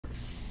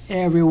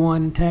Hey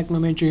everyone,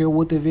 Technomentary here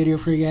with a video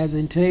for you guys.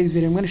 In today's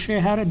video, I'm going to show you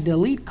how to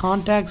delete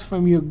contacts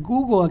from your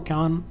Google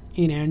account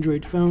in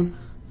Android phone.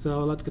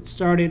 So let's get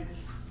started.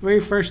 The very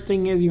first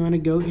thing is you want to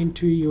go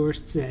into your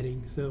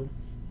settings. So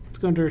let's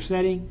go into our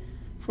setting.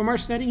 From our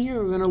setting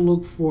here, we're going to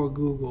look for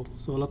Google.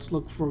 So let's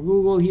look for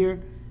Google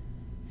here.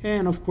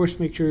 And of course,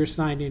 make sure you're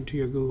signed into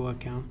your Google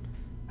account.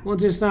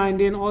 Once you're signed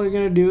in, all you're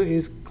going to do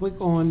is click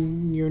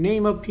on your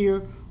name up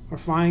here or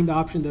find the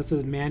option that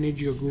says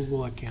manage your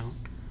Google account.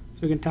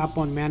 So you can tap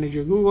on manage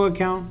your Google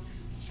account.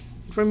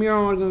 From here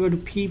on, we're going to go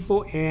to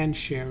people and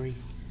sharing.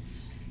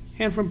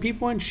 And from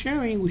people and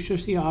sharing, we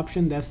should see an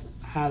option that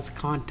has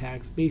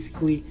contacts.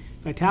 Basically,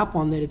 if I tap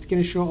on that, it's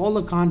going to show all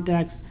the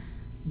contacts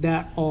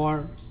that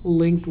are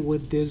linked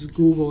with this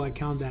Google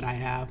account that I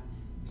have.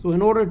 So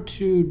in order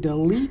to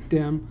delete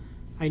them,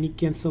 I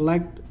can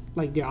select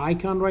like their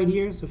icon right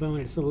here. So if I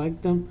want to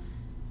select them,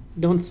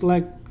 don't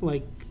select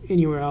like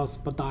anywhere else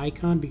but the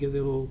icon because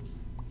it will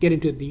get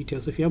into the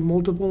details. So if you have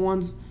multiple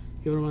ones,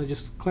 you want to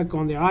just click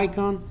on their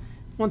icon.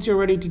 Once you're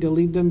ready to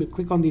delete them, you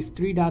click on these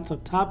three dots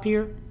up top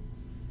here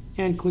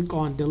and click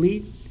on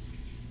delete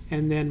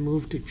and then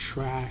move to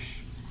trash.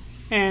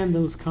 And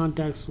those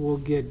contacts will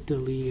get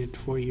deleted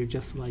for you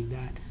just like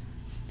that.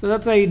 So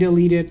that's how you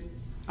delete it.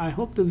 I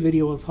hope this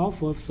video was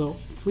helpful. So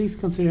please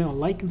consider a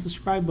like and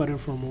subscribe button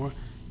for more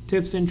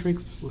tips and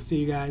tricks. We'll see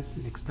you guys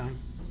next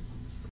time.